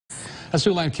A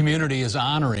Siouxland community is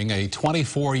honoring a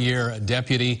 24-year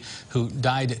deputy who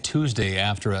died Tuesday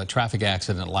after a traffic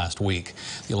accident last week.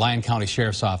 The Lyon County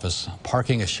Sheriff's Office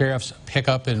parking a sheriff's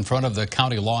pickup in front of the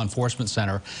County Law Enforcement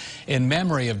Center in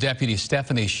memory of Deputy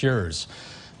Stephanie Sioux.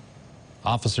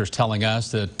 Officers telling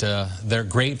us that they're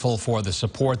grateful for the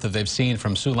support that they've seen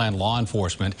from Siouxland law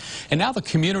enforcement, and now the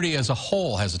community as a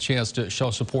whole has a chance to show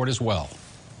support as well.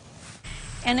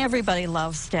 And everybody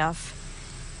loves Steph.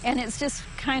 And it's just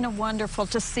kind of wonderful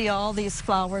to see all these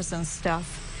flowers and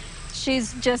stuff.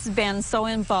 She's just been so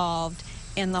involved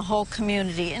in the whole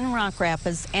community in Rock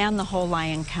Rapids and the whole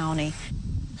Lyon County.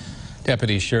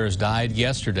 Deputy Sioux died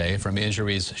yesterday from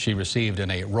injuries she received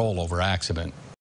in a rollover accident.